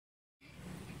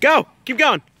Go. Keep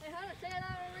going. Hey, Hunter, say it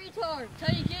out of retard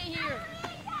till you get here.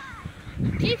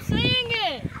 Keep saying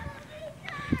it.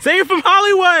 Say you're from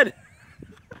Hollywood.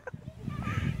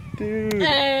 Dude.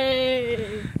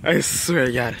 Hey. I swear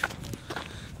to God.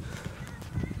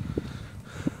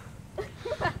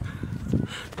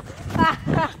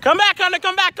 Come back, Hunter.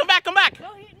 Come back. Come back. Come back.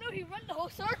 No, he ran the whole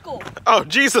circle. Oh,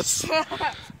 Jesus.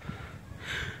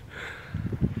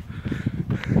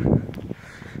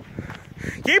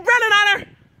 Keep running, Hunter.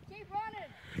 Keep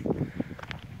running.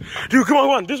 Dude, come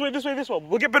on. This way.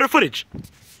 We'll get better footage.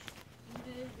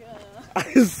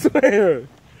 I swear. This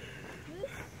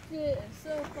shit is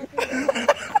so fucking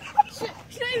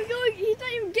he's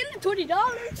not even getting $20.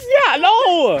 Yeah,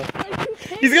 no.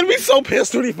 He's gonna be so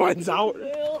pissed when he finds out.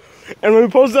 And when we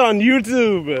post it on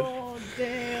YouTube. Oh,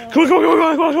 damn. Come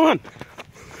on.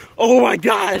 Oh my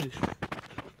God.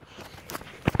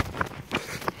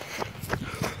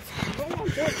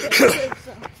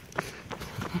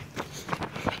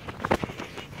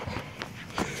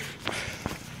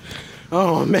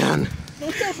 Oh man.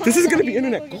 This is gonna be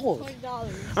internet gold.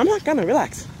 I'm not gonna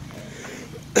relax.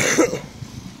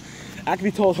 I could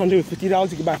be told Hunter with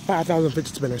 $50 you could buy 5,000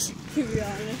 fidget spinners. To be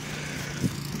honest.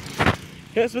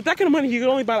 Yes, with that kind of money you could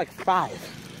only buy like 5.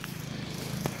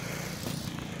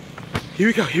 Here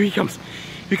we go, here he comes.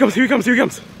 Here he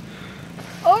comes.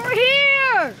 Over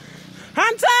here!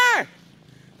 Hunter!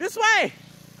 This way!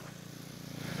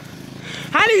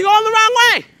 Hunter, you're going the wrong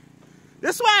way!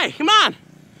 This way, come on!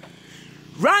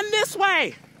 Run this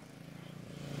way!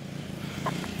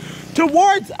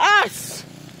 Towards us!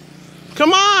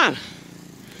 Come on!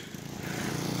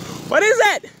 What is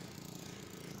it?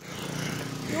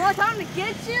 You want time to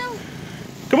get you?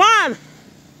 Come on!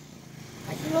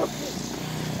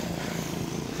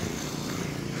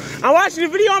 I'm watching a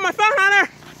video on my phone,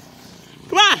 Hunter!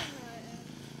 Come on!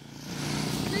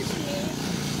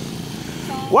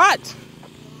 What?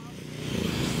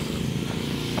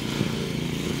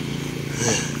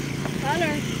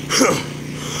 Hunter.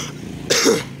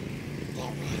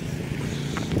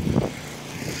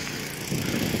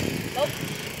 Nope.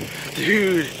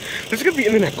 Dude, this is gonna be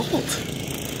internet gold.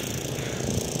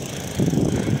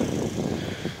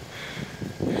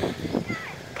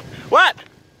 What?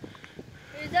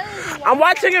 I'm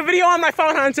watching a video on my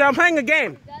phone, Hunter. I'm playing a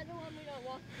game. Dad don't want me to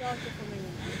walk the dog for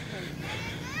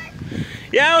me.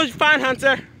 Yeah, it was fine,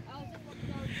 Hunter.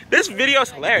 This video is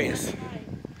hilarious.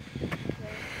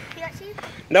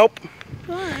 Nope.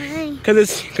 Why?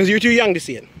 Because you're too young to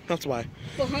see it. That's why.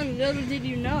 Well, Hunter, little did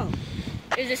you know.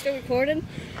 Is it still recording?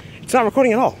 It's not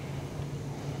recording at all.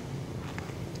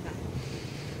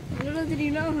 Little did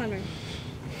you know, Hunter.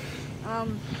 I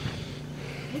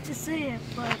hate to say it,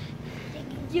 but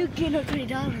you get no $20.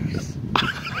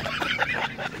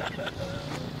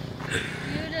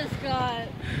 You just got.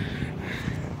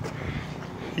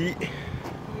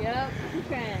 Yep.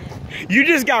 You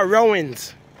just got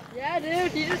Rowans. Yeah,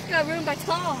 dude. You just got ruined by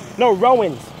Tom. No,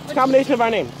 Rowans. It's a combination of our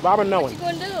names. Robert and Owen.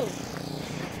 What you gonna do?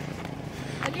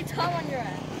 I'll get Tom on your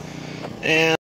ass. And